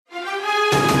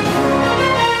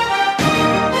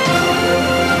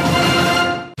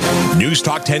News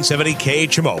Talk 1070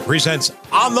 KHMO presents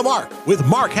On the Mark with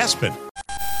Mark Hespin.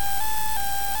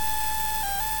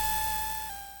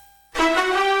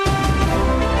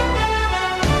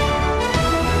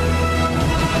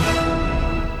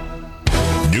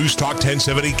 News Talk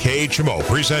 1070 KHMO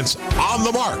presents On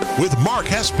the Mark with Mark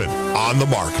Hespin. On the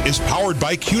Mark is powered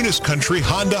by Kunes Country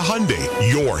Honda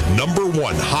Hyundai, your number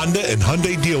one Honda and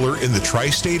Hyundai dealer in the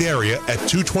tri-state area at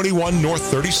 221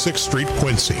 North 36th Street,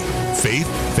 Quincy. Faith,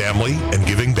 family, and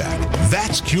giving back.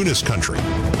 That's Kunes Country.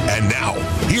 And now,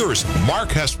 here's Mark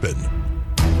Hespin.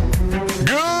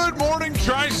 Good morning,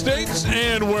 Tri-States,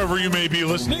 and wherever you may be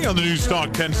listening on the News Talk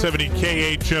 1070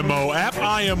 KHMO app.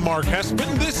 I am Mark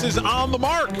Hespin. This is On the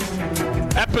Mark,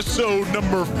 episode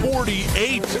number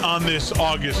 48 on this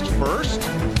August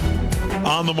 1st.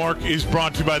 On the Mark is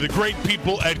brought to you by the great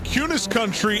people at Kunes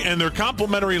Country and their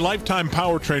complimentary lifetime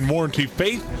powertrain warranty.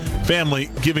 Faith, family,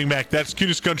 giving back. That's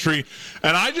Kunes Country.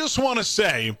 And I just want to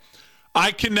say,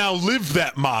 I can now live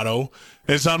that motto,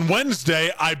 as on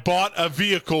Wednesday, I bought a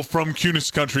vehicle from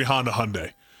Kunes Country Honda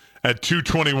Hyundai at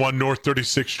 221 North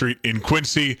 36th Street in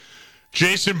Quincy.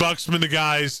 Jason Buxman, the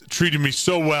guys, treated me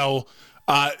so well.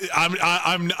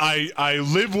 I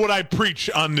live what I preach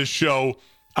on this show.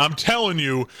 I'm telling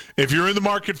you, if you're in the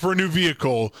market for a new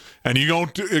vehicle and you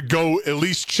don't go at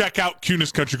least check out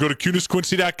Kunes Country, go to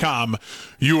KunesQuincy.com,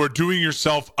 you are doing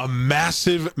yourself a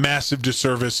massive, massive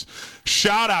disservice.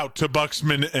 Shout out to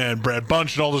Buxman and Brad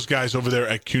Bunch and all those guys over there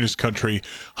at Kunes Country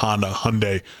Honda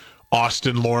Hyundai.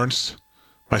 Austin Lawrence,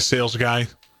 my sales guy,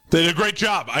 they did a great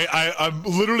job. I'm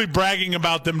literally bragging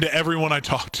about them to everyone I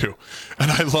talk to, and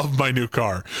I love my new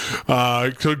car.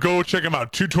 So go check them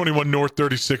out, 221 North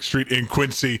 36th Street in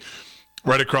Quincy,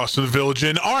 right across from the Village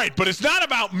Inn. All right, but it's not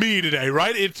about me today,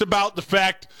 right? It's about the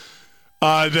fact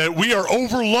that we are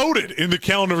overloaded in the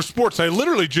calendar of sports. I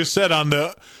literally just said on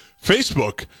the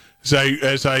Facebook,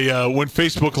 as I went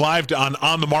Facebook Live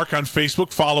on the Mark on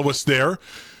Facebook, follow us there.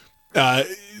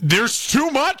 There's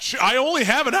too much. I only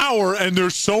have an hour, and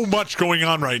there's so much going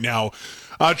on right now.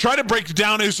 Try to break it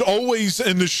down. As always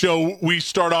in the show, we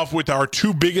start off with our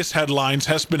two biggest headlines,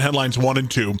 Hespin Headlines 1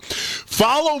 and 2.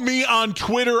 Follow me on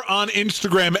Twitter, on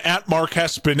Instagram, at Mark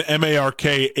Hespin,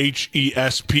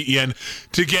 MarkHespen,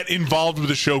 to get involved with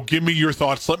the show. Give me your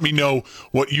thoughts. Let me know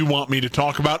what you want me to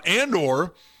talk about, and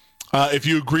or if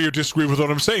you agree or disagree with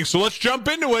what I'm saying. So let's jump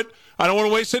into it. I don't want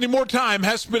to waste any more time.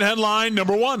 Hespin headline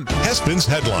number 1. Hespin's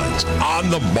Headlines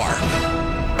On the Mark.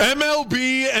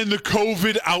 MLB and the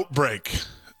COVID outbreak.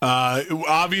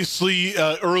 Obviously,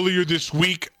 earlier this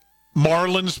week,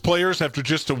 Marlins players, after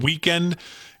just a weekend,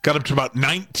 got up to about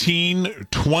 19,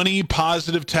 20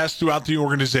 positive tests throughout the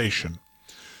organization.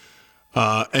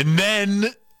 And then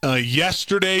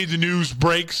yesterday, the news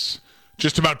breaks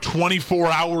just about 24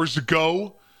 hours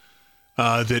ago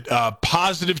that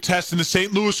positive tests in the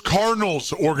St. Louis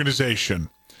Cardinals organization.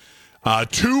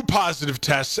 2 positive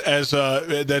tests as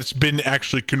that's been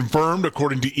actually confirmed,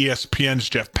 according to ESPN's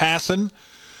Jeff Passan.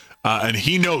 And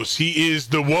he knows he is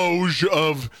the Woj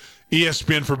of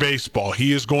ESPN for baseball.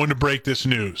 He is going to break this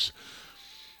news.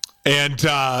 And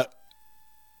now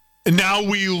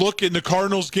we look, and the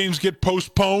Cardinals games get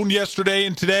postponed yesterday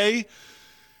and today.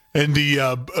 And the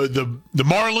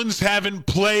Marlins haven't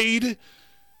played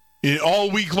all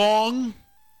week long.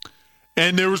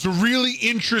 And there was a really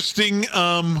interesting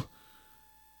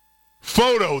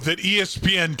photo that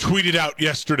ESPN tweeted out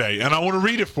yesterday, and I want to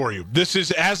read it for you. This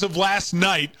is as of last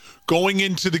night, going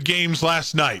into the games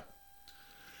last night.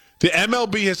 The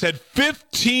MLB has had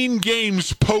 15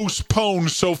 games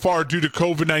postponed so far due to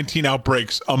COVID-19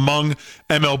 outbreaks among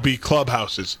MLB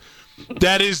clubhouses.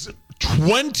 That is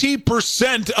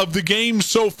 20% of the games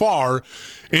so far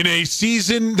in a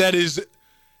season that is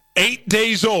 8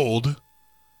 days old.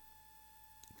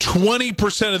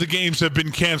 20% of the games have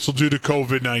been canceled due to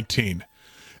COVID-19.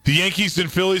 The Yankees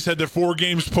and Phillies had their 4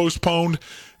 games postponed.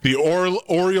 The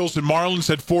Orioles and Marlins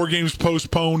had 4 games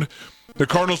postponed. The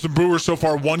Cardinals and Brewers so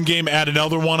far 1 game, add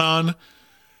another one on.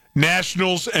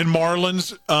 Nationals and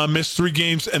Marlins missed 3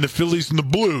 games, and the Phillies and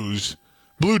the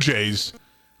Blue Jays,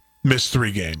 missed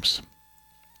 3 games.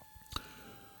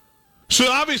 So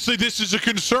obviously this is a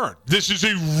concern. This is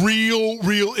a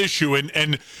real issue.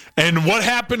 And what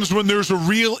happens when there's a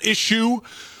real issue,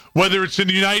 whether it's in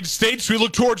the United States, we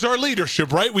look towards our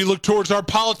leadership, right? We look towards our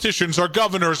politicians, our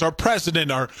governors, our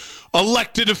president, our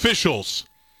elected officials.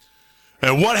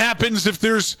 And what happens if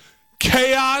there's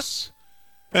chaos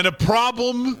and a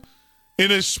problem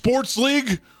in a sports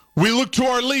league? We look to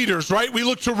our leaders, right? We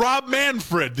look to Rob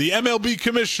Manfred, the MLB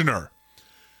commissioner.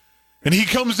 And he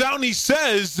comes out and he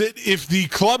says that if the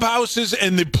clubhouses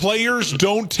and the players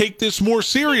don't take this more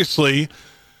seriously,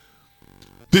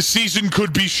 the season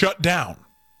could be shut down.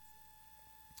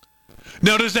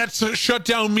 Now, does that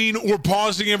shutdown mean we're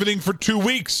pausing everything for 2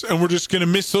 weeks and we're just going to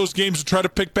miss those games and try to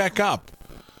pick back up?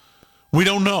 We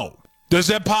don't know. Does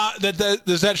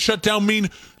that shutdown mean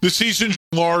the season,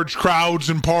 large crowds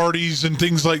and parties and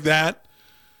things like that?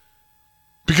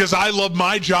 Because I love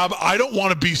my job. I don't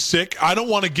want to be sick. I don't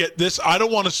want to get this. I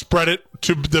don't want to spread it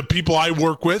to the people I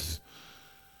work with.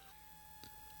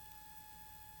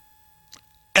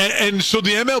 And so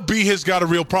the MLB has got a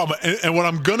real problem. And what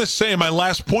I'm going to say, my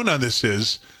last point on this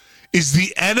is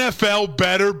the NFL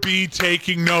better be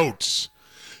taking notes.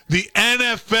 The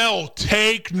NFL,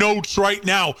 take notes right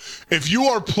now. If you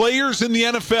are players in the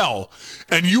NFL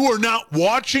and you are not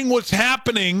watching what's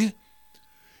happening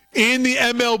in the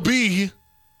MLB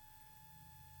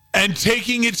and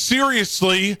taking it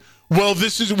seriously, well,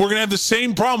 we're going to have the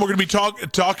same problem. We're going to be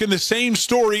talking the same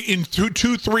story in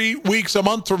 2-3 weeks, a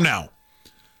month from now.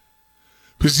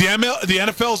 Because the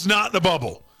NFL is not in a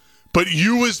bubble. But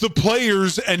you as the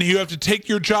players, and you have to take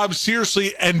your job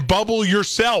seriously and bubble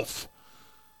yourself.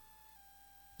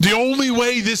 The only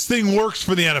way this thing works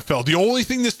for the NFL, the only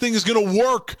thing this thing is going to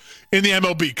work in the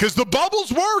MLB, because the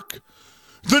bubbles work.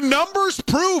 The numbers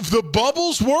prove the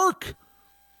bubbles work.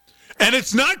 And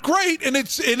it's not great, and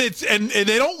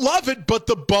they don't love it, but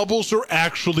the bubbles are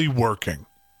actually working.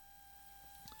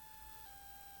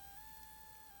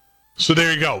 So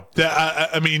there you go.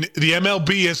 I mean, the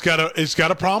MLB has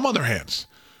got a problem on their hands.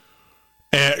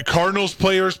 Cardinals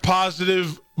players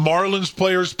positive, Marlins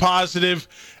players positive,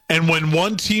 and when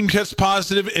one team tests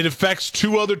positive, it affects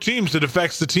two other teams. It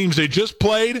affects the teams they just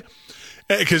played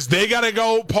because they got to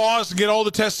go pause and get all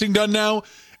the testing done now,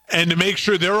 and to make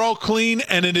sure they're all clean.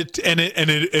 And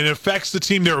it affects the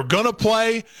team they were going to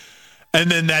play,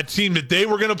 and then that team that they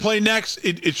were going to play next.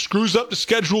 It screws up the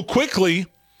schedule quickly.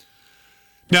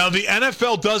 Now, the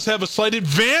NFL does have a slight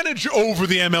advantage over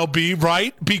the MLB,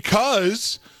 right?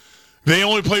 Because they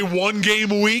only play one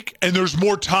game a week, and there's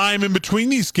more time in between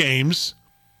these games.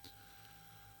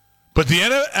 But the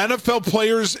NFL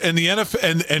players and the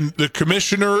NFL and the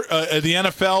commissioner of the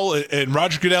NFL and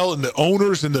Roger Goodell and the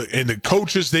owners and the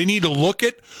coaches, they need to look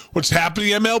at what's happening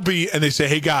in the MLB, and they say,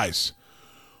 hey, guys,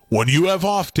 when you have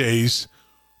off days,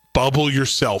 bubble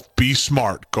yourself. Be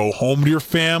smart. Go home to your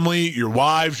family, your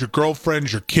wives, your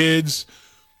girlfriends, your kids.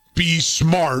 Be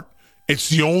smart. It's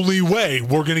the only way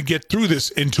we're going to get through this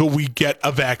until we get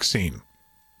a vaccine.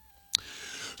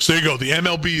 So there you go. The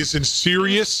MLB is in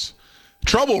serious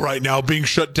trouble right now being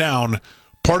shut down.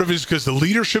 Part of it is because the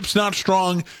leadership's not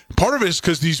strong. Part of it is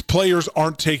because these players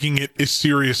aren't taking it as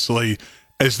seriously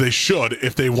as they should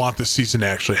if they want the season to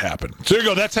actually happen. So there you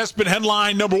go. That's Hespin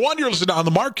headline number one. You're listening to On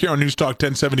the Mark here on News Talk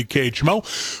 1070 KHMO.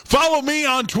 Follow me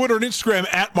on Twitter and Instagram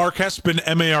at Mark Hespen,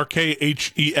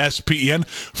 MarkHespen.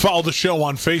 Follow the show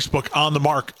on Facebook, On the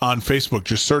Mark on Facebook.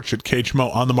 Just search it,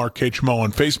 KHMO, On the Mark, KHMO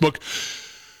on Facebook.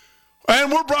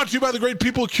 And we're brought to you by the great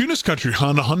people of Kunis Country,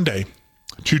 Honda Hyundai,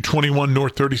 221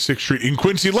 North 36th Street in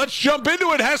Quincy. Let's jump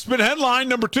into it. Hespin headline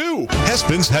number two.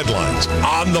 Hespin's headlines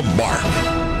on the Mark.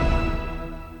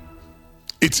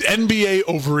 It's NBA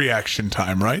overreaction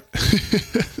time, right?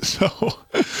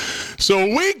 So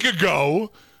a week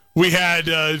ago, we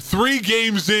had 3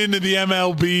 games into the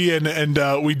MLB,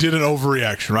 and we did an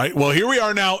overreaction, right? Well, here we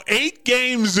are now, 8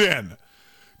 games in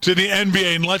to the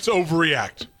NBA, and let's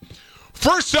overreact.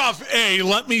 First off,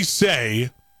 let me say,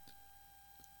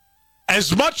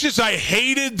 as much as I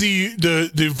hated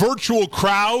the virtual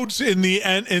crowds in the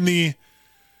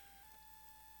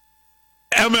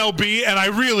MLB, and I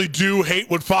really do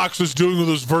hate what Fox was doing with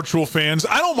those virtual fans.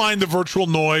 I don't mind the virtual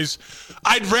noise.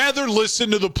 I'd rather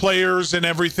listen to the players and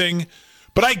everything,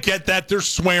 but I get that they're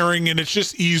swearing, and it's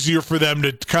just easier for them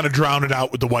to kind of drown it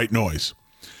out with the white noise.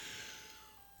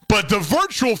 But the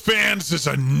virtual fans is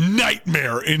a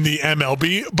nightmare in the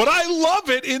MLB, but I love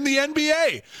it in the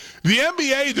NBA. The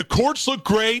NBA, the courts look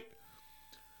great.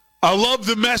 I love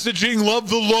the messaging,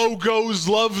 love the logos,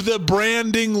 love the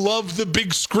branding, love the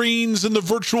big screens and the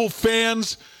virtual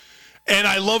fans. And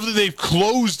I love that they've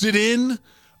closed it in.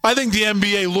 I think the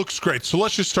NBA looks great. So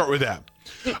let's just start with that.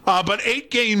 But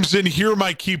 8 games in, here are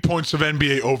my key points of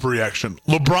NBA overreaction.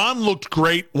 LeBron looked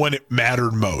great when it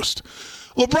mattered most.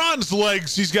 LeBron's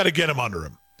legs, he's got to get him under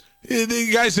him. The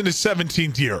guy's in his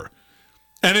 17th year.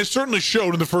 And it certainly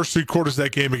showed in the first 3 quarters of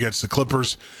that game against the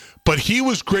Clippers. But he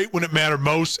was great when it mattered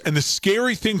most. And the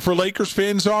scary thing for Lakers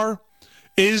fans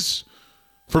is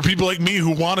for people like me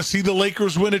who want to see the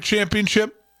Lakers win a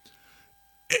championship,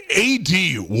 AD,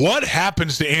 what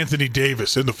happens to Anthony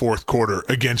Davis in the fourth quarter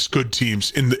against good teams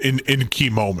in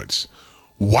key moments?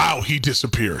 Wow, he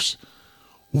disappears.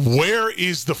 Where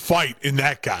is the fight in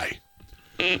that guy?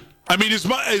 I mean,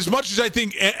 as much as I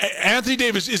think Anthony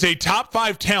Davis is a top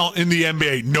 5 talent in the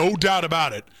NBA, no doubt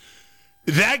about it,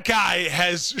 that guy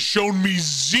has shown me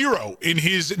zero in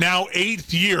his now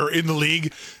 8th year in the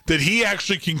league that he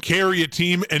actually can carry a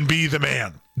team and be the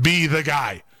man, be the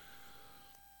guy.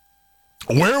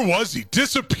 Where was he?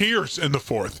 Disappears in the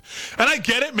fourth. And I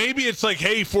get it. Maybe it's like,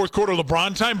 hey, fourth quarter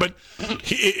LeBron time. But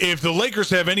if the Lakers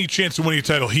have any chance of winning a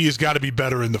title, he has got to be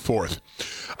better in the fourth.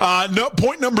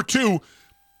 Point number 2,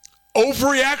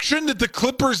 overreaction that the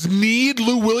Clippers need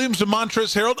Lou Williams and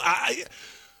Montrezl Harrell.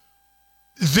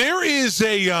 There is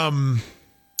a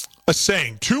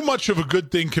saying, too much of a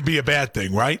good thing can be a bad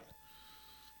thing, right?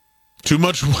 Too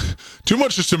much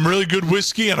of some really good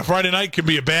whiskey on a Friday night can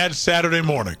be a bad Saturday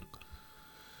morning.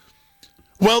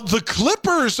 Well, the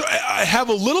Clippers have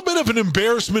a little bit of an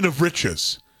embarrassment of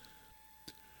riches.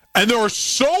 And there are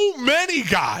so many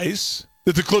guys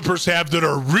that the Clippers have that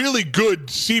are really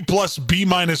good C+, B-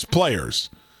 players.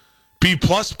 B+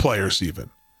 players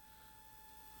even.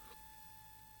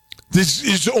 This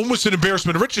is almost an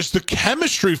embarrassment of riches. The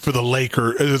chemistry for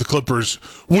the Clippers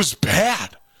was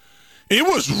bad. It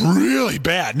was really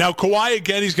bad. Now, Kawhi,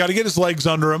 again, he's got to get his legs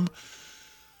under him.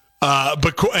 And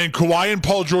Kawhi and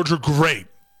Paul George are great.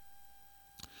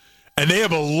 And they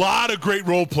have a lot of great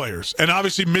role players. And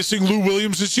obviously missing Lou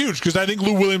Williams is huge because I think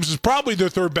Lou Williams is probably their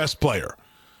 3rd best player.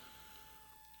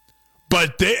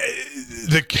 But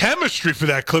the chemistry for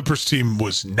that Clippers team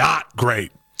was not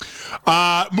great.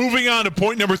 Moving on to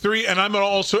point number 3, and I'm going to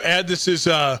also add this is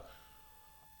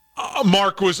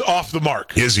Mark was off the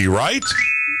mark. Is he right?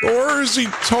 Or is he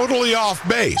totally off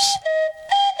base?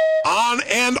 On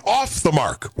and off the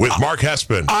mark with Mark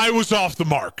Hespin. I was off the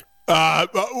mark.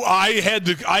 I had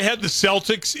the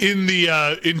Celtics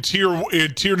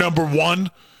in tier number 1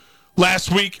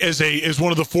 last week as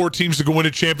one of the 4 teams to go win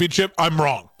a championship. I'm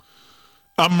wrong.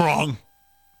 I'm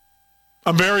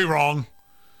very wrong.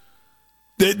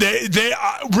 They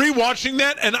rewatching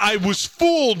that, and I was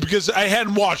fooled because I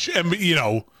hadn't watched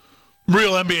real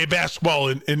NBA basketball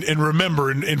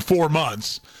in 4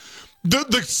 months. The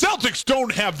Celtics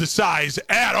don't have the size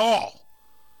at all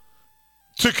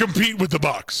to compete with the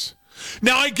Bucks.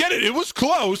 Now, I get it. It was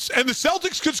close, and the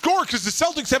Celtics could score because the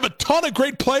Celtics have a ton of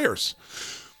great players.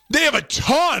 They have a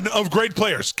ton of great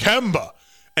players. Kemba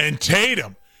and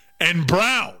Tatum and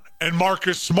Brown and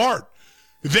Marcus Smart.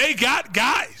 They got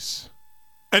guys,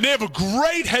 and they have a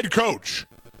great head coach.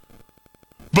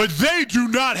 But they do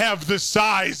not have the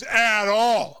size at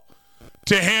all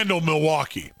to handle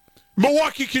Milwaukee.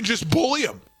 Milwaukee can just bully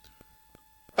them.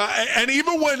 And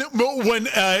even when the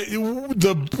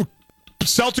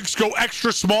Celtics go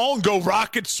extra small and go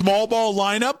Rockets small ball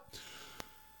lineup,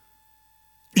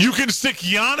 you can stick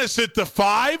Giannis at the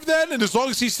 5 then, and as long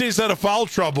as he stays out of foul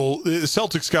trouble, the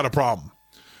Celtics got a problem.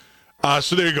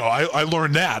 So there you go. I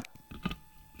learned that.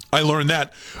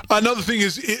 Another thing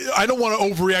is, I don't want to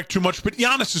overreact too much, but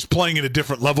Giannis is playing at a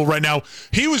different level right now.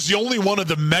 He was the only one of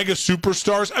the mega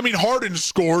superstars. I mean, Harden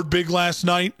scored big last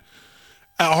night.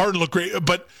 Harden looked great,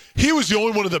 but he was the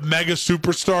only one of the mega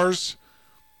superstars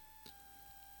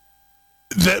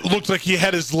that looked like he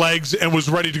had his legs and was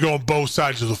ready to go on both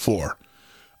sides of the floor.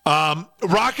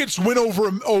 Rockets win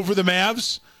over the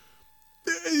Mavs.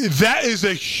 That is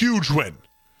a huge win.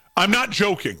 I'm not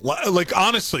joking. Like,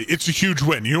 honestly, it's a huge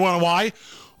win. You know why?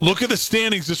 Look at the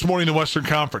standings this morning in the Western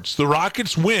Conference. The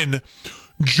Rockets win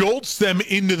jolts them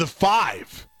into the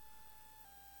 5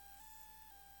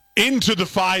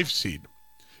 seed.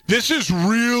 This is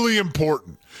really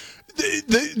important.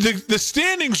 The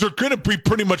standings are going to be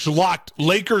pretty much locked.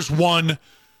 Lakers 1,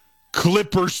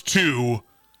 Clippers 2,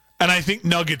 and I think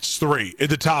Nuggets 3 at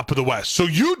the top of the West. So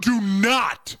you do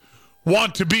not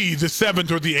want to be the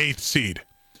 7th or the 8th seed.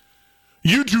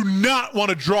 You do not want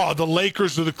to draw the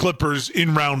Lakers or the Clippers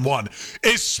in round 1,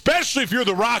 especially if you're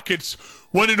the Rockets,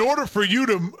 when in order for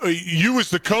you as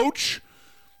the coach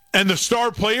and the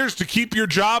star players to keep your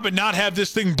job and not have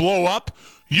this thing blow up,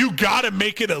 you got to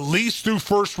make it at least through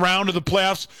first round of the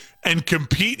playoffs and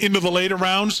compete into the later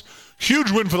rounds.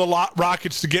 Huge win for the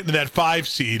Rockets to get into that 5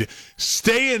 seed,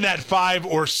 stay in that 5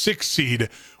 or 6 seed,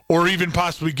 or even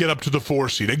possibly get up to the 4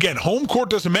 seed. Again, home court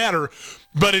doesn't matter,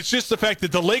 but it's just the fact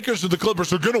that the Lakers and the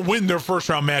Clippers are going to win their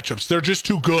first-round matchups. They're just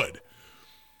too good.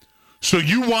 So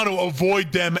you want to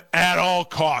avoid them at all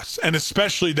costs, and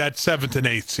especially that 7th and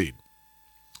 8th seed.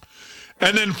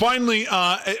 And then finally,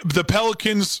 the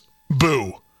Pelicans,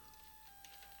 boo.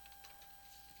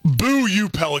 Boo you,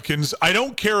 Pelicans. I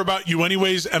don't care about you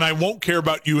anyways, and I won't care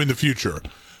about you in the future.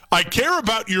 I care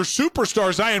about your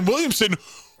superstar, Zion Williamson,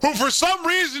 who for some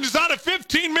reason is on a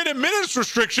 15-minute minutes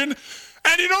restriction,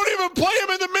 and you don't even play him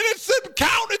in the minutes that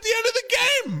count at the end of the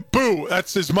game. Boo.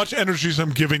 That's as much energy as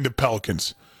I'm giving the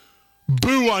Pelicans.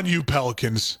 Boo on you,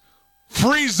 Pelicans.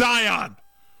 Free Zion.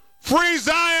 Free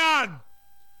Zion.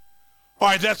 All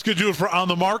right, that's going to do it for On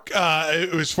the Mark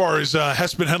as far as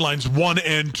Hespin Headlines 1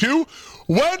 and 2.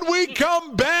 When we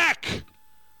come back,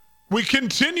 we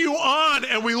continue on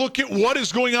and we look at what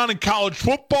is going on in college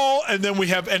football, and then we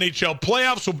have NHL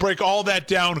playoffs. We'll break all that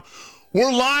down.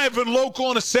 We're live and local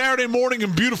on a Saturday morning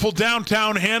in beautiful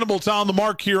downtown Hannibal. It's On the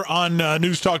Mark here on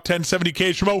News Talk 1070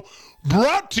 KHMO,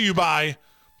 brought to you by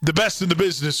the best in the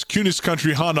business, Kunis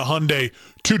Country Honda Hyundai,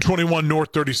 221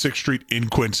 North 36th Street in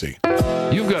Quincy.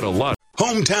 You've got a lot.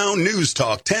 Hometown News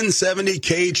Talk 1070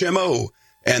 KHMO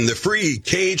and the free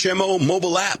KHMO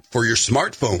mobile app for your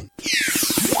smartphone.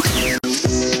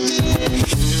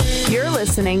 You're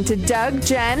listening to Doug,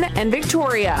 Jen, and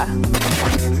Victoria.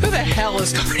 Who the hell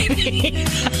is Cardi B?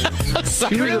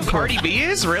 Sorry. You know who Cardi B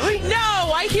is? Really?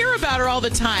 No, I hear about her all the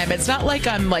time. It's not like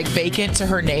I'm vacant to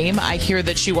her name. I hear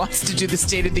that she wants to do the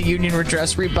State of the Union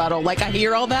address rebuttal. I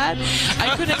hear all that.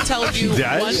 I couldn't tell you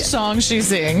one song she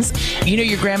sings. You know,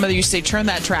 your grandmother used to say, turn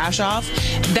that trash off.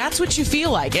 That's what you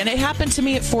feel like. And it happened to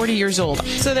me at 40 years old.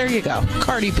 So there you go.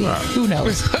 Cardi B. Who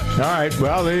knows? All right.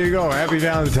 Well, there you go. Happy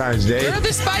Valentine's Day. They're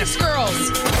the Spice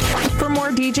Girls. For more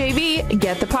DJV,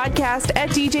 get the podcast at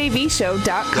djvshow.com.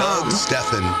 Doug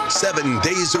Steffen, 7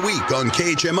 days a week on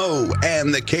KHMO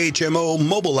and the KHMO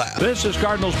mobile app. This is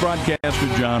Cardinals broadcaster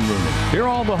John Rooney. Hear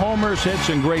all the homers, hits,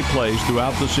 and great plays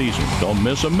throughout the season. Don't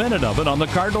miss a minute of it on the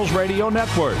Cardinals Radio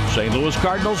Network. St. Louis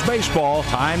Cardinals baseball,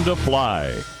 time to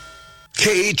fly.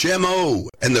 KHMO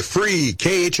and the free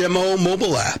KHMO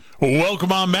mobile app.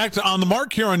 Welcome on back to On the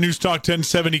Mark here on News Talk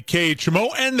 1070 KHMO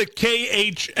and the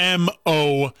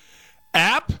KHMO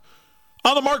app.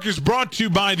 On the Mark is brought to you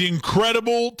by the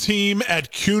incredible team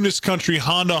at Kunis Country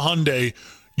Honda Hyundai,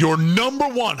 your number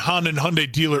one Honda and Hyundai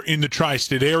dealer in the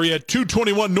tri-state area,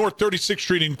 221 North 36th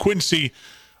Street in Quincy,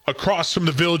 across from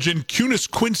the Village Inn,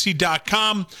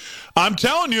 CunisQuincy.com. I'm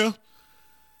telling you,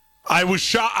 I was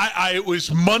shot. It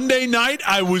was Monday night.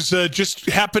 I was just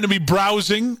happened to be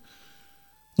browsing,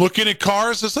 looking at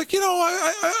cars. I was like,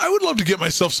 I would love to get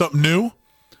myself something new.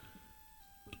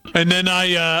 And then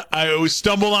I was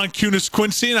stumbled on Kunis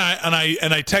Quincy, and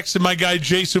I texted my guy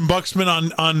Jason Buxman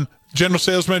on General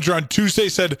Sales Manager on Tuesday.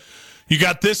 Said, "You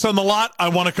got this on the lot? I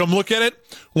want to come look at it."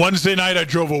 Wednesday night, I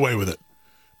drove away with it.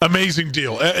 Amazing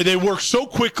deal. They work so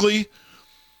quickly.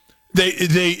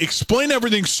 They explain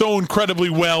everything so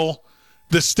incredibly well.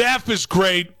 The staff is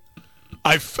great.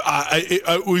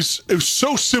 It was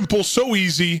so simple, so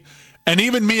easy, and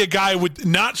even me, a guy with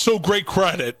not so great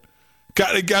credit,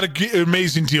 got an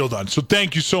amazing deal done. So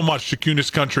thank you so much to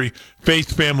Kunis Country,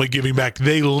 Faith Family Giving Back.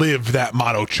 They live that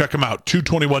motto. Check them out,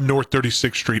 221 North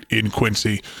 36th Street in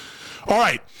Quincy. All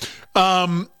right.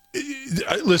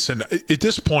 Listen, at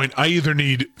this point, I either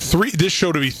need this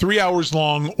show to be 3 hours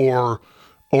long or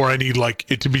I need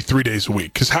it to be 3 days a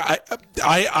week. Because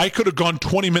I could have gone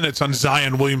 20 minutes on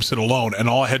Zion Williamson alone, and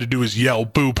all I had to do is yell,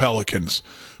 "Boo, Pelicans."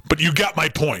 But you got my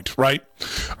point, right?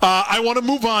 I want to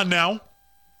move on now,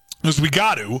 because we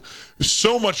got to. There's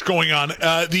so much going on.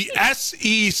 The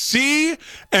SEC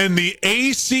and the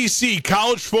ACC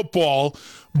College Football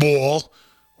Bowl,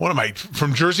 what am I,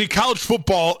 from Jersey? College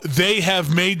Football, they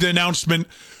have made the announcement.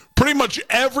 Pretty much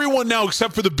everyone now,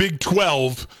 except for the Big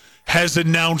 12, has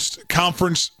announced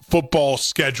conference football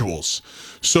schedules.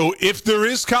 So if there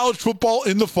is college football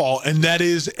in the fall, and that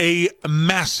is a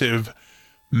massive,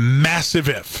 massive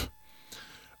if,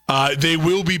 they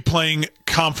will be playing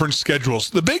conference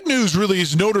schedules. The big news really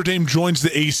is Notre Dame joins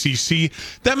the ACC.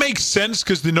 That makes sense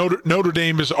because the Notre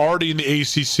Dame is already in the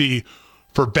ACC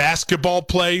for basketball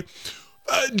play.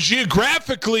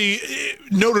 Geographically,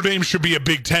 Notre Dame should be a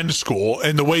Big Ten school,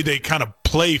 and the way they kind of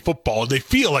play football, they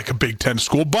feel like a Big Ten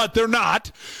school, but they're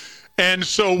not. And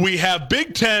so we have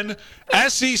Big Ten,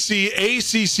 SEC,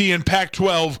 ACC, and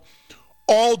Pac-12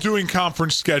 all doing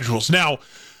conference schedules. Now,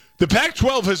 the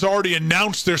Pac-12 has already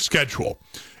announced their schedule.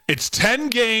 It's 10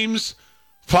 games,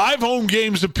 5 home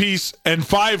games apiece, and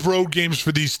 5 road games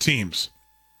for these teams.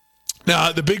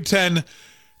 Now, the Big Ten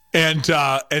and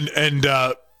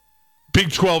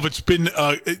Big 12, it's been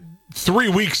 3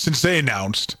 weeks since they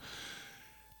announced,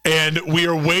 and we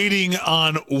are waiting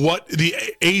on what the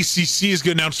ACC is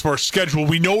going to announce for our schedule.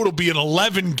 We know it'll be an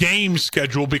 11-game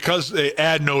schedule because they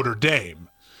add Notre Dame.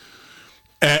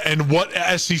 And what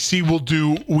SEC will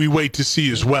do, we wait to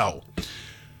see as well.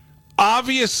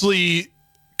 Obviously,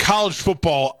 college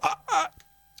football,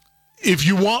 if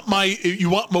you want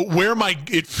where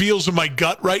it feels in my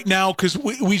gut right now, because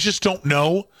we just don't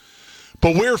know.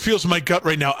 But where it feels in my gut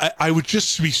right now, I would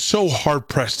just be so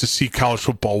hard-pressed to see college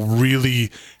football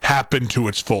really happen to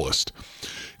its fullest.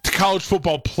 The college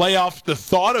football playoff, the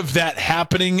thought of that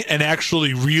happening and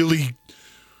actually really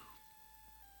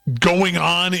going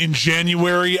on in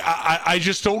January, I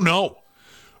just don't know.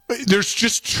 There's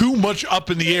just too much up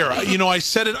in the air. You know, I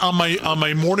said it on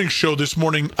my morning show this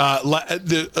morning,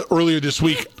 earlier this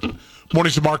week,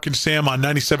 Mornings with Mark and Sam on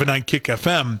 97.9 Kick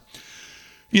FM.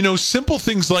 You know, simple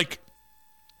things like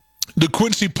the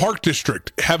Quincy Park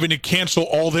District having to cancel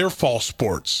all their fall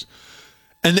sports.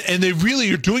 And they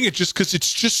really are doing it just because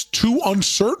it's just too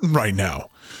uncertain right now.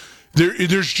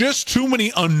 There's just too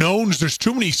many unknowns. There's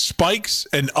too many spikes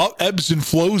and ebbs and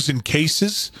flows in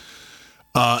cases.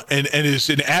 And it's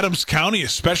in Adams County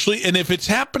especially. And if it's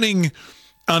happening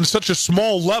on such a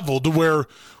small level to where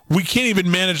we can't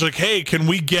even manage, like, hey, can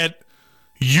we get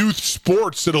youth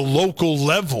sports at a local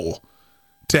level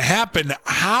to happen?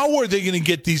 How are they going to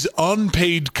get these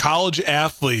unpaid college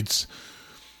athletes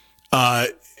in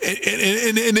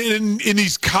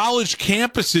these college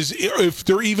campuses if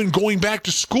they're even going back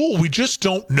to school? We just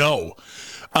don't know.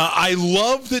 I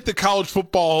love that the college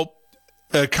football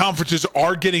conferences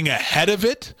are getting ahead of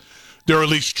it. They're at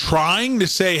least trying to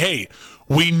say, hey,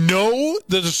 we know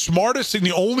that the smartest thing,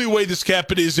 the only way this can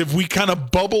happen is if we kind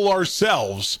of bubble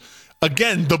ourselves.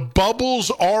 Again, the bubbles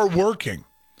are working.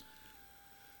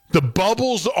 The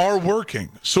bubbles are working.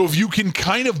 So if you can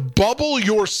kind of bubble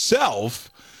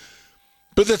yourself,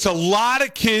 but that's a lot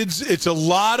of kids. It's a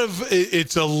lot of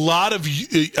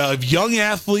young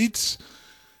athletes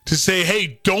to say,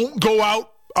 hey, don't go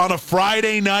out on a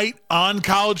Friday night on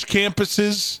college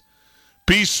campuses.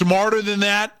 Be smarter than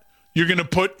that. You're going to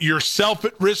put yourself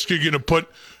at risk. You're going to put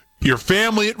your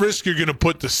family at risk. You're going to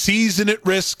put the season at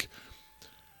risk.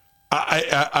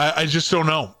 I just don't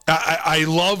know. I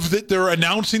love that they're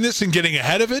announcing this and getting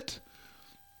ahead of it.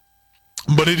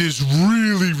 But it is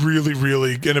really, really,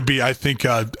 really going to be, I think,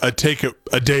 take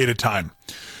a day at a time.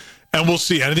 And we'll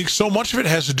see. And I think so much of it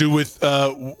has to do with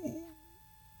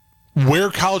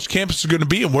where college campuses are going to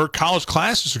be and where college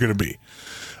classes are going to be.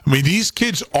 I mean, these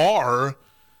kids are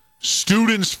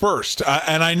students first.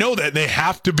 And I know that they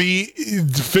have to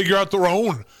figure out their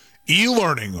own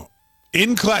e-learning,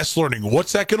 in-class learning.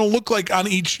 What's that going to look like on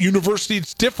each university?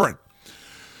 It's different.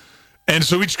 And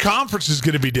so each conference is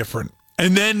going to be different.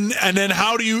 And then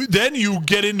how do you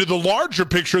get into the larger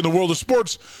picture in the world of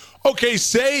sports? Okay,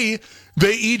 say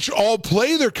they each all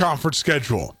play their conference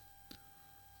schedule.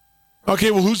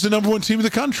 Okay, well, who's the number one team in the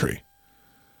country?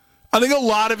 I think a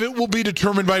lot of it will be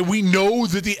determined by, we know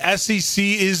that the SEC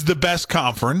is the best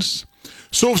conference.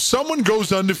 So if someone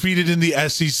goes undefeated in the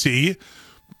SEC,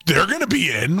 they're going to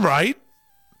be in, right?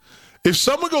 If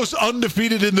someone goes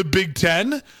undefeated in the Big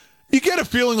Ten, you get a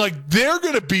feeling like they're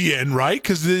going to be in, right?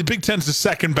 Because the Big Ten's the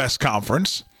second best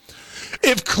conference.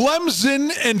 If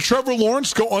Clemson and Trevor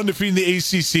Lawrence go undefeated in the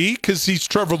ACC, because he's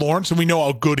Trevor Lawrence and we know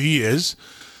how good he is,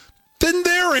 then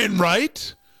they're in,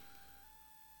 right?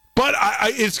 But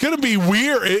it's going to be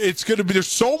weird. It's going to be, there's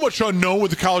so much unknown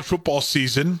with the college football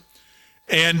season,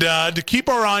 and to keep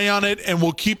our eye on it, and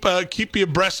we'll keep you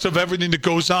abreast of everything that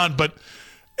goes on. But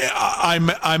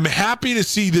I'm happy to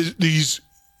see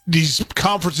these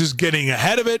conferences getting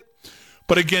ahead of it.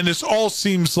 But again, this all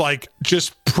seems like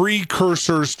just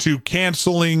precursors to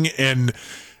canceling and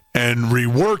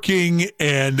reworking.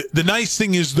 And the nice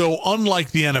thing is, though,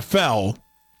 unlike the NFL,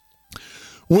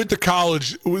 with the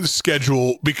college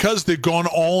schedule, because they've gone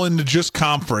all into just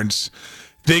conference,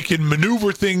 they can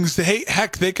maneuver things. Hey,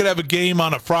 heck, they could have a game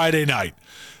on a Friday night,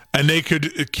 and they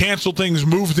could cancel things,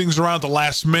 move things around at the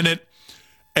last minute.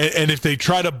 And if they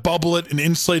try to bubble it and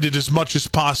insulate it as much as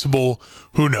possible,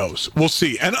 who knows? We'll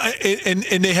see. And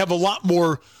they have a lot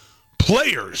more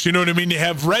players. You know what I mean? They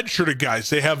have redshirted guys.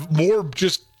 They have more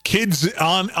just kids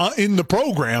in the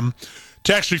program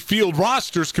to actually field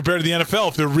rosters compared to the NFL.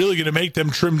 If they're really going to make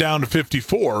them trim down to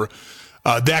 54,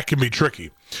 that can be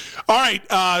tricky. All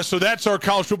right, so that's our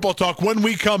college football talk. When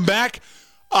we come back,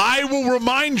 I will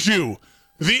remind you,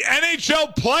 the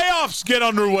NHL playoffs get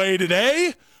underway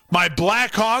today. My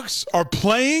Blackhawks are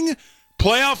playing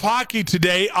playoff hockey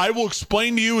today. I will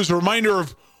explain to you as a reminder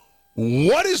of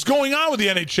what is going on with the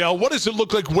NHL. What does it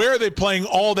look like? Where are they playing?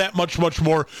 All that, much, much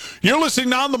more. You're listening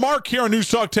to On the Mark here on News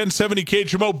Talk 1070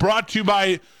 KHMO, brought to you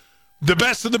by the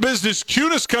best in the business,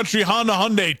 Kunis Country Honda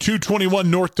Hyundai, 221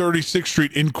 North 36th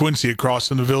Street in Quincy, across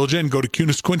from the Village Inn. Go to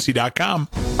CunisQuincy.com.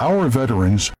 Our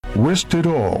veterans risked it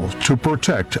all to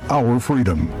protect our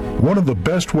freedom. One of the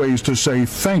best ways to say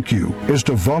thank you is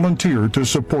to volunteer to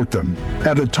support them.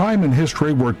 At a time in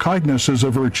history where kindness is a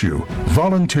virtue,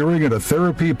 volunteering at a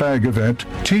therapy bag event,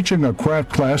 teaching a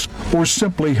craft class, or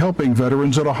simply helping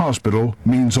veterans at a hospital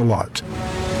means a lot.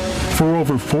 For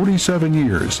over 47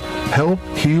 years, Help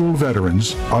Heal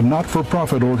Veterans, a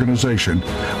not-for-profit organization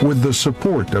with the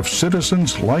support of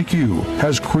citizens like you,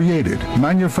 has created,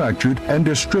 manufactured, and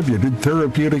distributed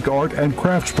therapeutic art and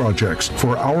crafts projects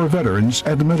for our veterans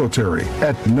and military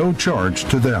at no charge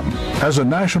to them. As a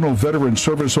national veteran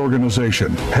service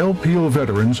organization, Help Heal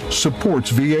Veterans supports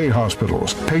VA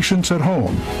hospitals, patients at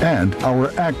home, and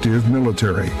our active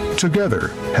military. Together,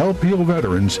 Help Heal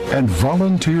Veterans and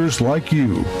volunteers like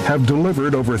you have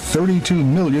delivered over 32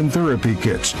 million therapy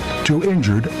kits to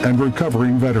injured and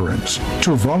recovering veterans.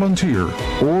 To volunteer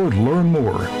or learn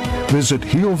more, visit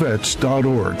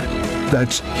healvets.org.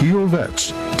 That's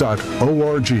healvets.org.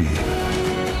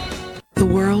 The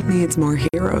world needs more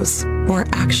heroes, more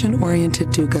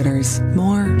action-oriented do-gooders,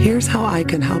 more here's how I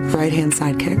can help right-hand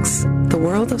sidekicks. The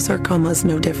world of sarcoma is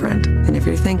no different. And if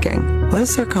you're thinking, what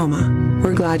is sarcoma?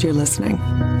 We're glad you're listening.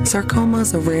 Sarcoma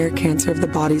is a rare cancer of the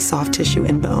body's soft tissue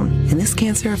and bone, and this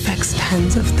cancer affects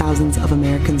tens of thousands of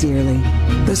Americans yearly.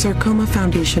 The Sarcoma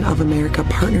Foundation of America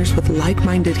partners with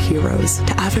like-minded heroes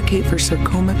to advocate for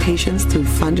sarcoma patients through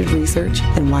funded research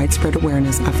and widespread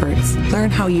awareness efforts. Learn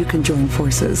how you can join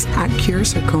forces at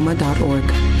curesarcoma.org.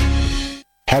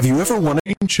 Have you ever wanted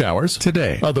showers?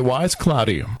 Today, otherwise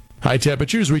cloudy. High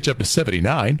temperatures reach up to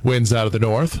 79, winds out of the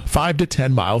north, 5 to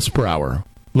 10 miles per hour.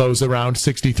 Lows around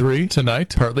 63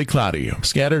 tonight, partly cloudy.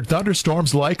 Scattered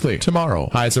thunderstorms likely tomorrow.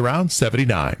 Highs around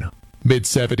 79.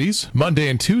 Mid-70s Monday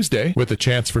and Tuesday with a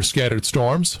chance for scattered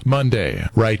storms Monday.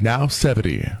 Right now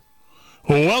 70.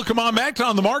 Well, welcome on back to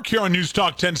On the Mark here on News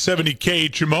Talk 1070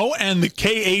 KHMO and the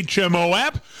KHMO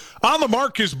app. On the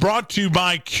Mark is brought to you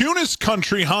by Kunes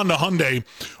Country Honda Hyundai.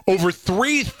 Over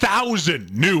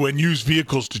 3,000 new and used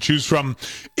vehicles to choose from.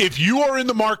 If you are in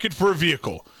the market for a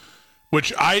vehicle,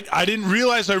 which I didn't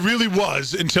realize I really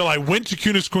was until I went to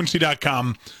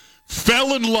CunesQuincy.com,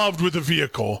 fell in love with a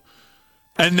vehicle,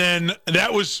 and then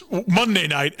that was Monday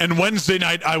night, and Wednesday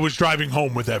night I was driving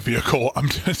home with that vehicle. I'm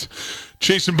just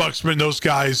Jason Buxman, those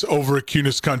guys over at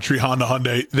Kunes Country Honda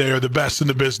Hyundai, they are the best in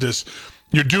the business.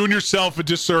 You're doing yourself a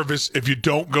disservice if you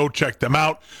don't go check them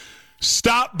out.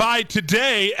 Stop by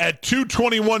today at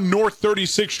 221 North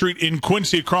 36th Street in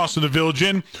Quincy across from the Village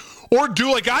Inn. Or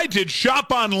do like I did,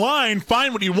 shop online,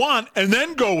 find what you want, and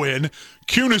then go in,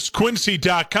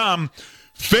 CunesQuincy.com.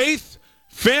 Faith,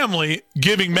 family,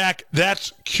 giving back,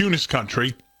 that's Kunes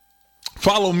Country.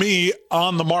 Follow me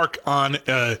On the Mark on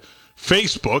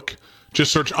Facebook.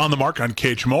 Just search On the Mark on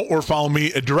KHMO, or follow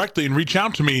me directly and reach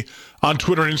out to me on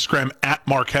Twitter and Instagram at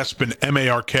Mark Hespen,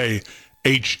 MarkHespen.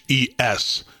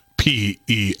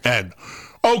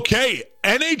 Okay,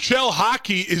 NHL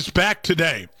hockey is back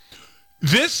today.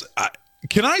 This,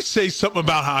 can I say something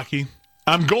about hockey?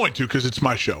 I'm going to because it's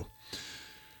my show.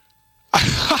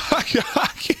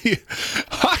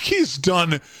 Hockey's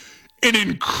done an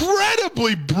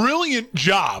incredibly brilliant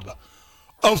job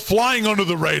of flying under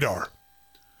the radar.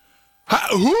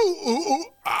 I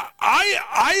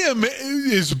am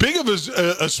as big of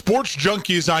a sports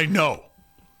junkie as I know.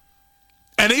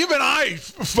 And even I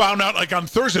found out, like on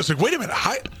Thursday, I was like, wait a minute,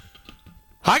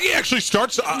 hockey actually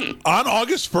starts on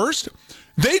August 1st?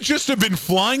 They just have been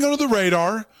flying under the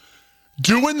radar,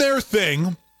 doing their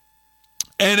thing.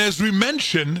 And as we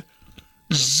mentioned,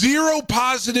 0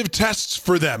 positive tests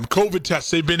for them, COVID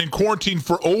tests. They've been in quarantine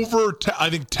for over,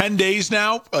 10 days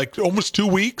now, like almost 2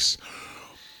 weeks.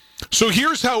 So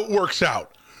here's how it works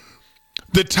out.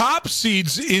 The top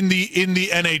seeds in the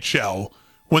NHL,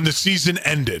 when the season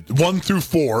ended, 1 through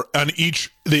 4 on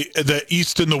each, the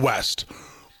East and the West,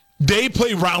 they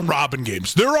play round-robin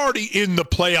games. They're already in the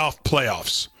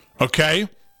playoffs, okay?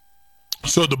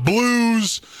 So the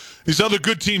Blues, these other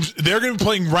good teams, they're going to be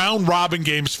playing round-robin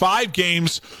games, 5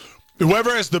 games.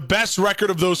 Whoever has the best record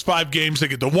of those 5 games, they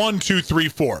get the 1, 2, 3,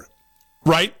 4,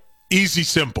 right? Easy,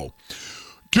 simple.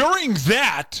 During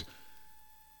that,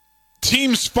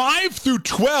 teams 5 through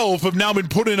 12 have now been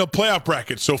put in a playoff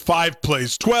bracket. So 5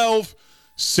 plays 12,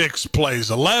 6 plays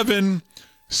 11,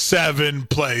 7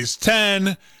 plays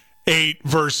 10, 8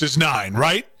 versus 9,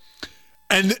 right?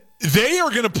 And they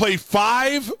are going to play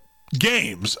 5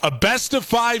 games, a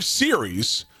best-of-5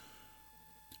 series,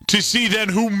 to see then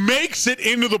who makes it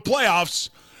into the playoffs,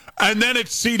 and then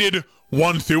it's seeded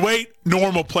 1 through 8,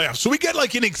 normal playoffs. So we get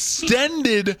like an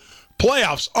extended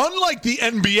playoffs, unlike the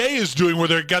NBA is doing where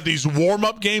they've got these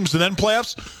warm-up games and then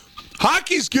playoffs.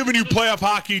 Hockey's giving you playoff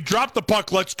hockey, drop the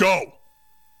puck, let's go.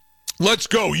 Let's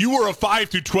go. You were a 5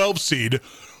 through 12 seed.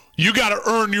 You got to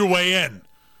earn your way in.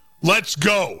 Let's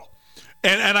go.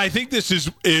 And I think this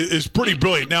is pretty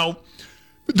brilliant. Now,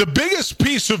 the biggest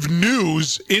piece of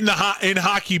news in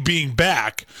hockey being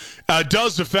back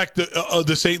does affect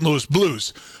the St. Louis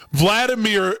Blues.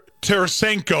 Vladimir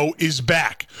Tarasenko is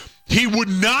back. He would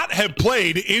not have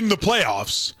played in the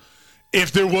playoffs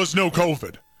if there was no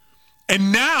COVID.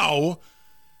 And now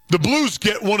the Blues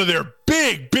get one of their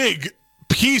big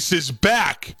pieces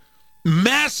back.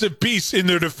 Massive piece in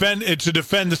their to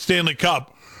defend the Stanley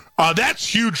Cup.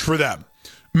 That's huge for them.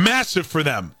 Massive for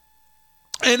them.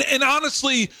 And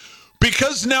honestly,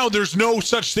 because now there's no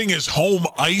such thing as home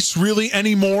ice really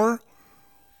anymore,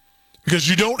 because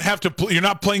you don't have to, you're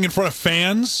not playing in front of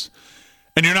fans,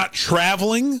 and you're not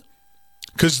traveling,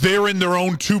 because they're in their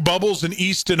own two bubbles, an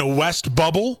East and a West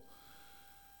bubble.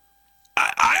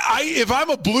 If I'm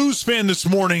a Blues fan this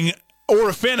morning, or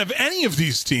a fan of any of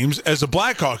these teams, as a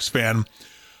Blackhawks fan,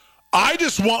 I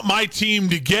just want my team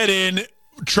to get in,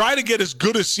 try to get as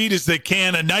good a seed as they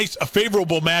can, a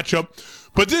favorable matchup.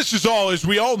 But this is all, as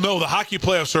we all know, the hockey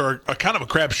playoffs are a kind of a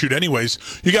crapshoot anyways.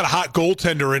 You got a hot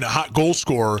goaltender and a hot goal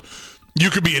scorer. You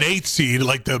could be an 8th seed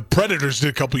like the Predators did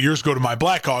a couple years ago to my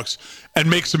Blackhawks and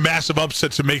make some massive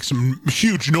upsets and make some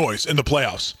huge noise in the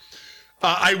playoffs.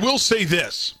 I will say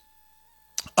this.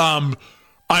 I'm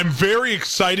very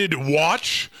excited to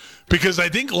watch because I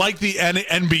think, like the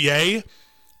NBA,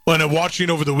 when I'm watching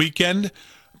over the weekend,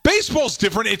 baseball's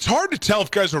different. It's hard to tell if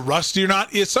guys are rusty or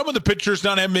not. Some of the pitchers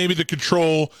don't have maybe the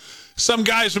control. Some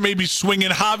guys are maybe swinging.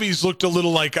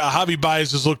 Javi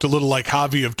Baez has looked a little like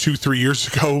Javi of 2-3 years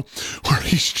ago, where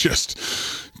he's just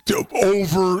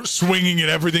over swinging at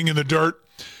everything in the dirt.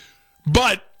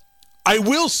 But I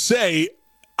will say,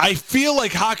 I feel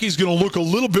like hockey's going to look a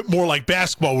little bit more like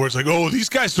basketball, where it's like, oh, these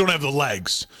guys don't have the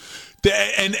legs.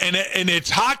 And it's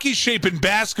hockey shape and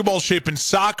basketball shape and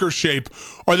soccer shape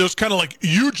are those kind of like,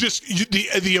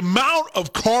 the amount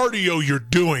of cardio you're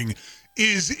doing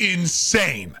is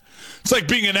insane. It's like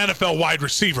being an NFL wide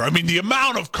receiver. I mean, the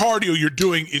amount of cardio you're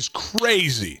doing is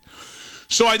crazy.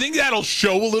 So I think that'll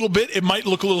show a little bit. It might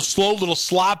look a little slow, a little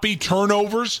sloppy,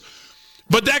 turnovers.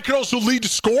 But that could also lead to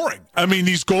scoring. I mean,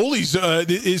 these goalies,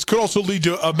 it could also lead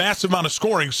to a massive amount of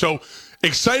scoring. So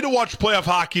excited to watch playoff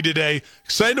hockey today.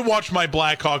 Excited to watch my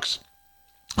Blackhawks.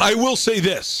 I will say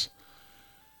this.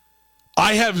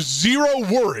 I have zero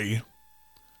worry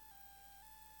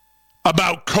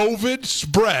about COVID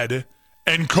spread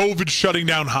and COVID shutting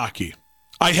down hockey.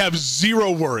 I have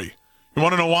zero worry. You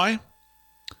want to know why?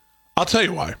 I'll tell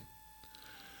you why.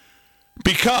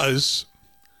 Because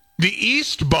the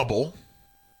East bubble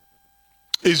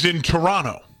is in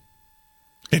Toronto,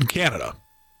 in Canada.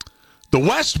 The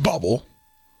West bubble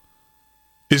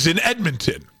is in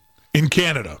Edmonton, in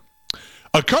Canada.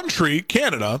 A country,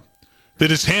 Canada,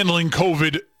 that is handling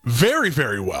COVID very,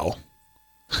 very well.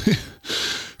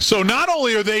 So not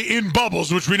only are they in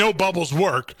bubbles, which we know bubbles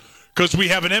work, because we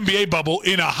have an NBA bubble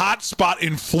in a hot spot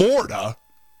in Florida,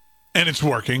 and it's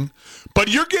working, but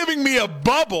you're giving me a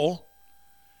bubble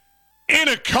in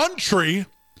a country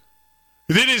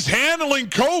that is handling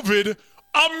COVID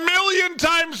 1,000,000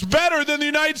 times better than the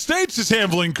United States is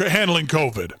handling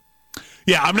COVID.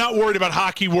 Yeah, I'm not worried about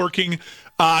hockey working.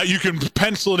 You can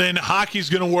pencil it in. Hockey's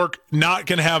going to work. Not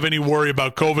going to have any worry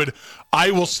about COVID. I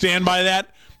will stand by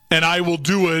that, and I will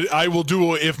do it. I will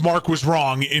do it if Mark was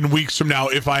wrong in weeks from now,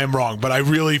 if I am wrong. But I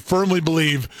really firmly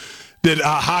believe that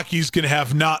hockey's going to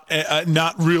have not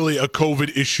really a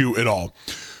COVID issue at all.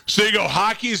 So there you go.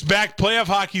 Hockey is back. Playoff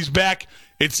hockey's back.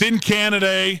 It's in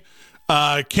Canada.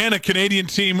 Can a Canadian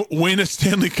team win a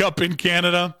Stanley Cup in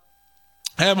Canada?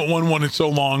 I haven't won one in so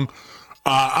long.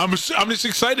 I'm just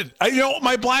excited.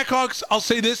 My Blackhawks, I'll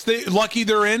say this, lucky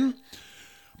they're in,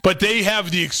 but they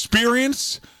have the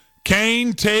experience.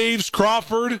 Kane, Taves,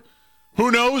 Crawford,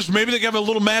 who knows? Maybe they can have a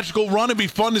little magical run. It'd be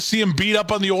fun to see them beat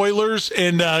up on the Oilers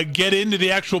and get into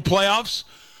the actual playoffs.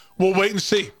 We'll wait and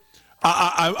see.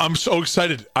 I'm so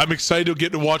excited. I'm excited to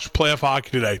get to watch playoff hockey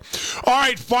today. All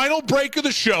right, final break of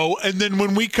the show, and then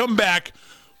when we come back,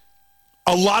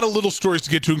 a lot of little stories to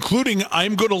get to, including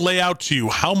I'm going to lay out to you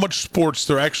how much sports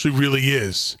there actually really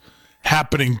is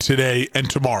happening today and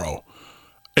tomorrow.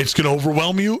 It's going to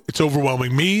overwhelm you. It's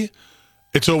overwhelming me.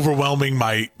 It's overwhelming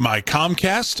my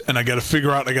Comcast, and I got to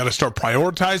figure out. I got to start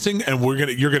prioritizing, and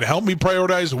you're going to help me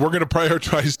prioritize. We're going to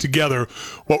prioritize together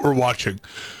what we're watching.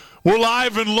 We're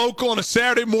live and local on a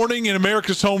Saturday morning in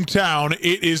America's hometown.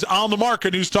 It is On the Mark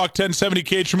at News Talk 1070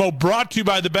 KHMO, brought to you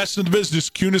by the best in the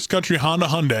business, Kunis Country Honda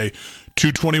Hyundai,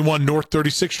 221 North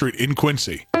 36th Street in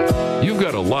Quincy. You've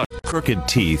got a lot. Crooked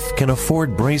teeth can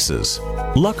afford braces.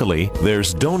 Luckily,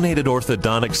 there's donated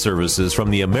orthodontic services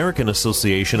from the American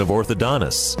Association of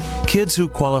Orthodontists. Kids who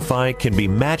qualify can be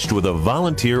matched with a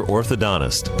volunteer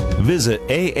orthodontist. Visit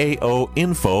aaoinfo.org.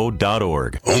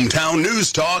 Hometown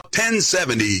News Talk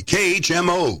 1070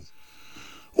 KHMO.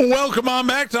 Welcome on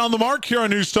back to On the Mark here on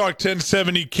News Talk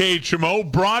 1070 KHMO,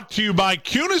 brought to you by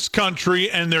Kunis Country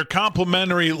and their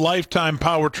complimentary lifetime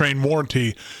powertrain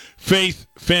warranty. Faith,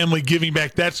 family, giving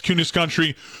back. That's Kunis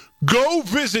Country. Go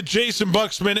visit Jason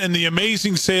Buxman and the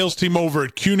amazing sales team over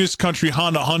at Kunis Country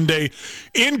Honda Hyundai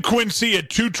in Quincy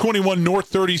at 221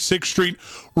 North 36th Street,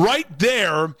 right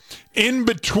there in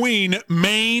between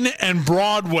Main and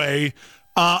Broadway.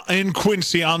 In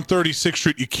Quincy on 36th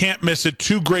Street. You can't miss it.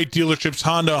 Two great dealerships,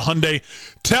 Honda, Hyundai.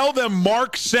 Tell them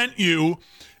Mark sent you,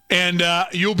 and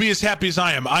you'll be as happy as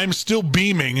I am. I'm still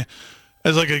beaming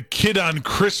as like a kid on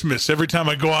Christmas every time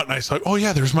I go out and I say, oh,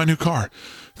 yeah, there's my new car.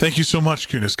 Thank you so much,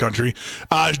 Kunis Country.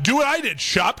 Do what I did.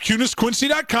 Shop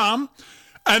KunisQuincy.com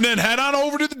and then head on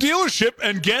over to the dealership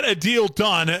and get a deal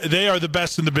done. They are the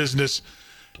best in the business.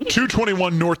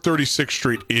 221 North 36th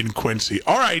Street in Quincy.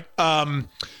 All right.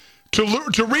 To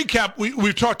recap,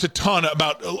 we've talked a ton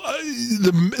about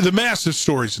the massive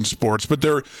stories in sports, but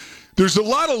there's a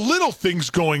lot of little things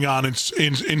going on in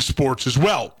sports as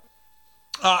well.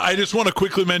 I just want to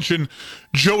quickly mention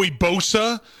Joey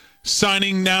Bosa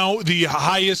signing now the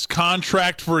highest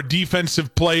contract for a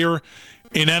defensive player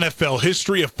in NFL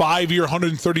history, a 5-year,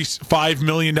 $135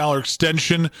 million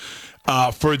extension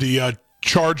for the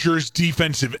Chargers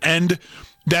defensive end.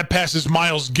 That passes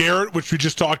Myles Garrett, which we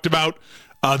just talked about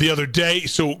the other day.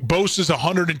 So Bosa's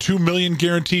 $102 million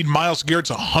guaranteed. Myles Garrett's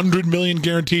 $100 million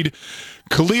guaranteed.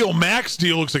 Khalil Mack's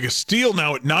deal looks like a steal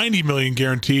now at $90 million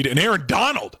guaranteed. And Aaron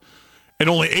Donald at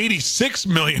only $86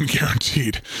 million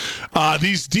guaranteed.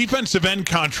 These defensive end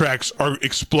contracts are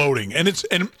exploding. And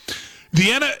the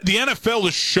NFL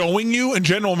is showing you, and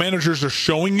general managers are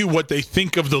showing you what they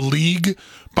think of the league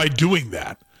by doing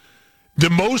that. The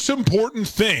most important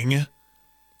thing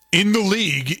in the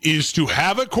league is to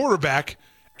have a quarterback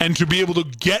and to be able to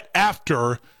get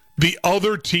after the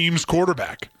other team's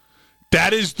quarterback.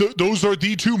 Those are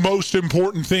the two most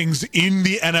important things in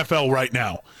the NFL right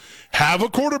now. Have a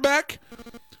quarterback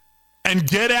and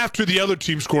get after the other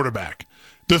team's quarterback.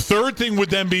 The third thing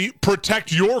would then be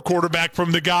protect your quarterback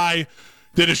from the guy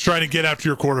that is trying to get after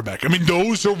your quarterback. I mean,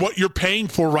 those are what you're paying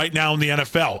for right now in the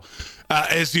NFL.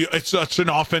 It's such an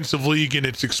offensive league and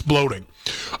it's exploding.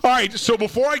 All right, so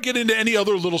before I get into any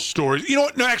other little stories, you know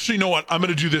what? No, actually, you know what? I'm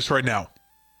going to do this right now.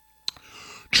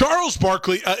 Charles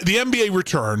Barkley, the NBA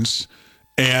returns,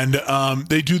 and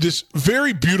they do this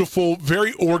very beautiful,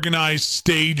 very organized,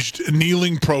 staged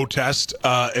kneeling protest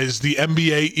as the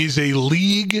NBA is a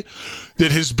league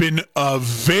that has been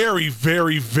very,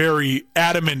 very, very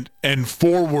adamant and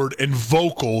forward and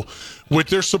vocal with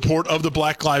their support of the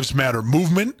Black Lives Matter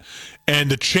movement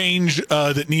and the change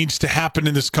that needs to happen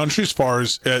in this country as far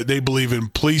as they believe in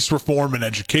police reform and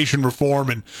education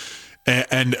reform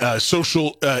and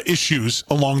social issues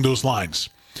along those lines.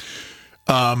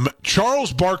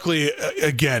 Charles Barkley,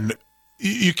 again,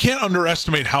 you can't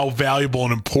underestimate how valuable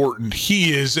and important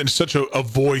he is and such a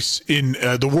voice in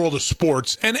the world of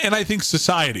sports and I think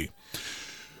society.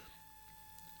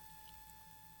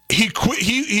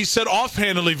 He said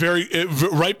offhandedly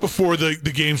right before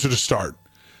the games were to start,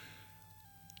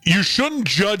 you shouldn't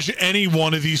judge any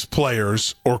one of these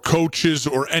players or coaches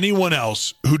or anyone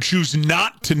else who choose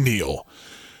not to kneel.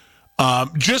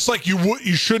 Just like you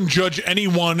shouldn't judge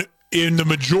anyone in the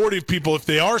majority of people if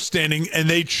they are standing and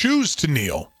they choose to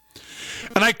kneel.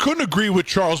 And I couldn't agree with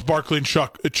Charles Barkley and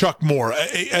Chuck more. I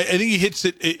think he hits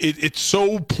it. It's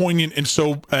so poignant and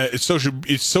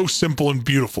it's so simple and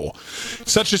beautiful.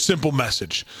 Such a simple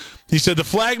message. He said the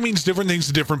flag means different things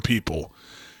to different people.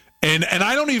 And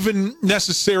I don't even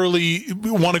necessarily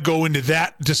want to go into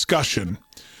that discussion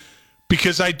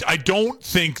because I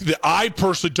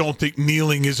personally don't think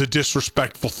kneeling is a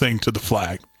disrespectful thing to the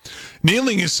flag.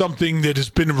 Kneeling is something that has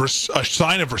been a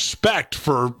sign of respect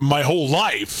for my whole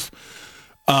life.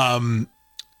 And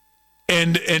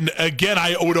again,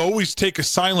 I would always take a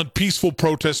silent, peaceful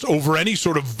protest over any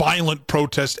sort of violent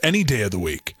protest any day of the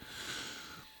week.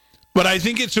 But I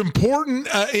think it's important,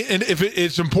 and if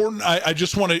it's important, I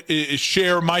just want to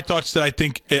share my thoughts that I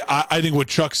think what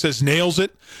Chuck says nails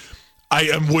it.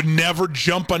 I would never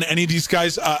jump on any of these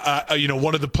guys.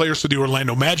 One of the players for the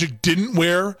Orlando Magic didn't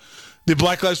wear the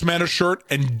Black Lives Matter shirt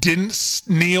and didn't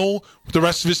kneel with the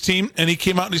rest of his team. And he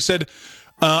came out and he said,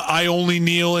 I only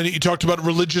kneel. And he talked about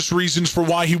religious reasons for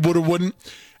why he would or wouldn't.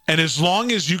 And as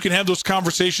long as you can have those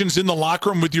conversations in the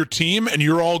locker room with your team and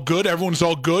you're all good, everyone's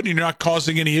all good, and you're not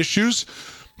causing any issues,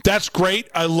 that's great.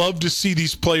 I love to see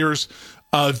these players,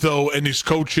 though, and these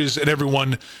coaches and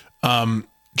everyone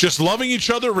just loving each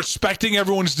other, respecting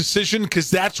everyone's decision,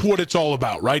 because that's what it's all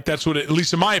about, right? That's what it, at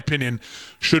least in my opinion,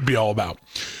 should be all about.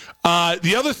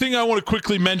 The other thing I want to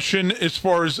quickly mention as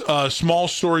far as small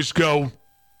stories go,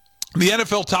 the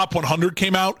NFL Top 100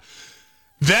 came out.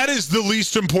 That is the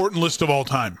least important list of all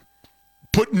time.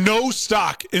 Put no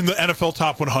stock in the NFL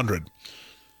Top 100.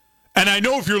 And I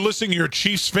know if you're listening, you're a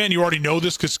Chiefs fan, you already know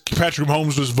this because Patrick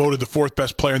Mahomes was voted the 4th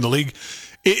best player in the league.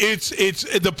 It's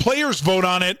the players vote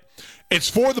on it. It's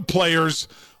for the players.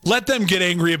 Let them get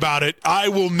angry about it. I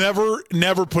will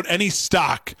never put any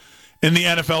stock in the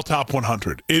NFL Top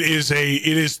 100. It is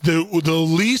the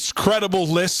least credible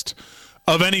list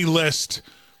of any list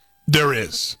there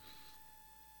is.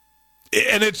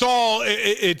 And it's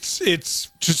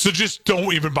just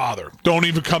don't even bother. Don't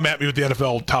even come at me with the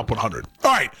NFL Top 100.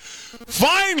 All right.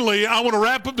 Finally, I want to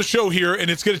wrap up the show here,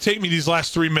 and it's going to take me these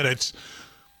last 3 minutes.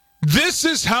 This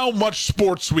is how much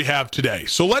sports we have today.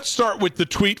 So let's start with the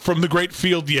tweet from the great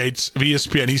Field Yates of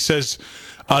ESPN. He says,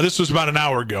 this was about an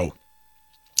hour ago.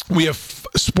 We have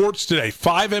sports today,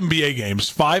 5 NBA games,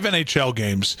 5 NHL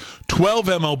games, 12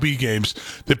 MLB games,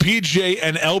 the PGA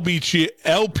and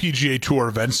LPGA Tour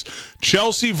events,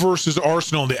 Chelsea versus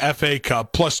Arsenal in the FA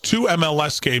Cup, plus 2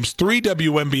 MLS games, 3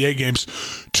 WNBA games,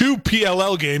 2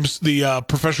 PLL games, the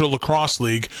Professional Lacrosse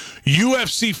League,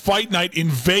 UFC Fight Night in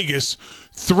Vegas,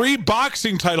 3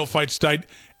 boxing title fights tonight,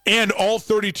 and all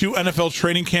 32 NFL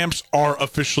training camps are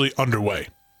officially underway.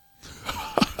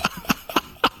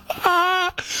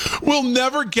 We'll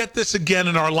never get this again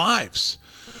in our lives.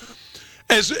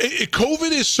 As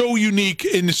COVID is so unique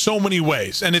in so many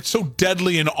ways, and it's so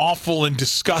deadly and awful and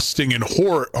disgusting and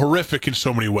horrific in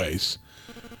so many ways.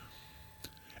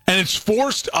 And it's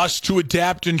forced us to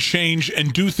adapt and change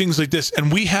and do things like this.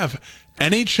 And we have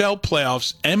NHL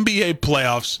playoffs, NBA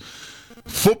playoffs,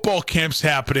 football camps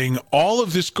happening, all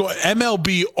of this,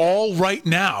 MLB all right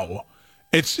now.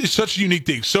 It's such a unique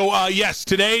thing. So, yes,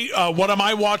 today, what am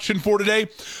I watching for today?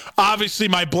 Obviously,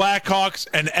 my Blackhawks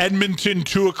and Edmonton,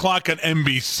 2 o'clock on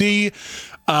NBC.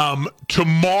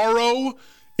 Tomorrow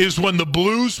is when the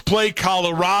Blues play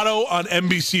Colorado on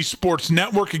NBC Sports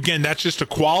Network. Again, that's just a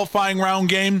qualifying round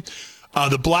game.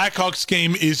 The Blackhawks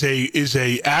game is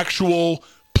a actual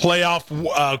playoff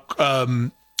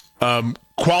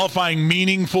qualifying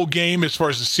meaningful game as far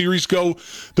as the series go.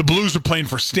 The Blues are playing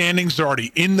for standings. They're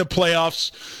already in the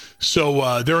playoffs.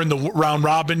 So they're in the round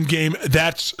robin game.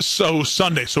 That's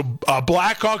Sunday. So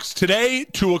Blackhawks today,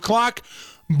 2 o'clock.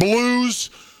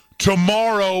 Blues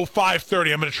tomorrow,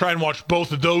 5:30. I'm going to try and watch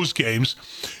both of those games.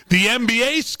 The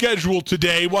NBA schedule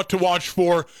today, what to watch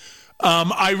for.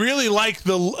 I really like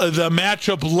the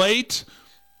matchup late.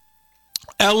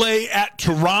 LA at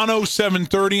Toronto,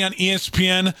 7:30 on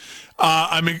ESPN.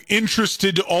 I'm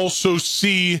interested to also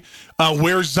see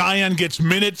where Zion gets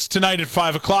minutes tonight at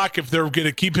 5 o'clock. If they're going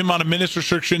to keep him on a minutes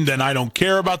restriction, then I don't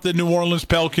care about the New Orleans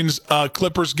Pelicans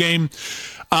Clippers game.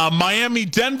 Miami,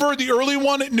 Denver, the early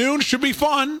one at noon should be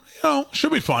fun.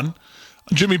 Should be fun.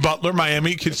 Jimmy Butler,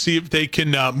 Miami, can see if they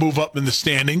can move up in the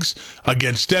standings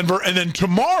against Denver. And then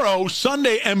tomorrow,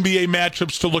 Sunday NBA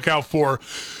matchups to look out for.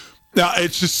 Now,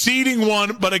 it's a seeding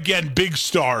one, but again, big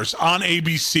stars on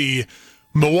ABC.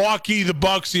 Milwaukee, the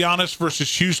Bucks, Giannis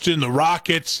versus Houston, the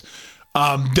Rockets.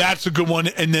 That's a good one.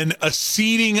 And then a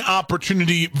seeding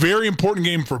opportunity, very important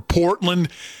game for Portland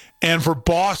and for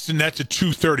Boston. That's at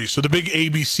 2:30. So the big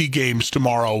ABC games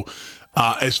tomorrow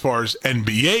as far as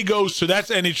NBA goes. So that's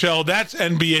NHL, that's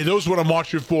NBA. Those are what I'm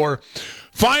watching for.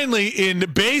 Finally,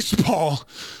 in baseball,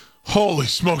 holy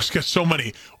smokes, got so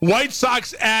many. White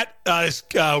Sox at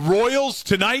Royals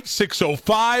tonight,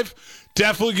 6:05.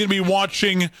 Definitely going to be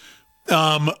watching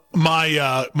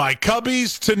my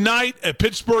Cubbies tonight at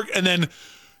Pittsburgh. And then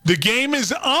the game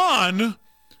is on,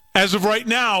 as of right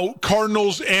now,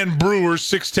 Cardinals and Brewers,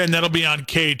 6:10. That'll be on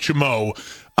KHMO.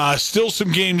 Still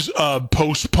some games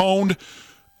postponed.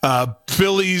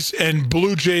 Phillies and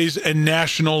Blue Jays and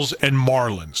Nationals and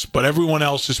Marlins. But everyone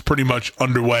else is pretty much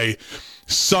underway.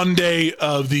 Sunday,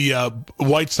 the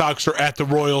White Sox are at the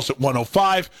Royals at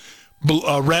 1:05.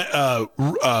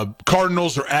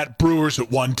 Cardinals are at Brewers at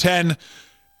 1:10.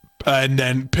 And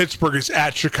then Pittsburgh is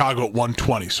at Chicago at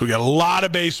 1:20. So we got a lot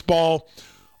of baseball,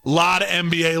 a lot of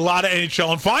NBA, a lot of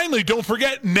NHL. And finally, don't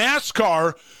forget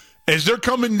NASCAR. As they're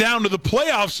coming down to the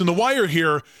playoffs in the wire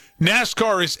here,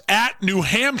 NASCAR is at New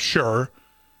Hampshire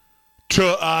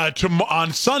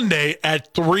on Sunday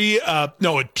at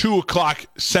 2 o'clock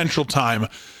Central Time.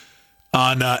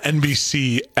 on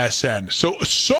NBC SN. So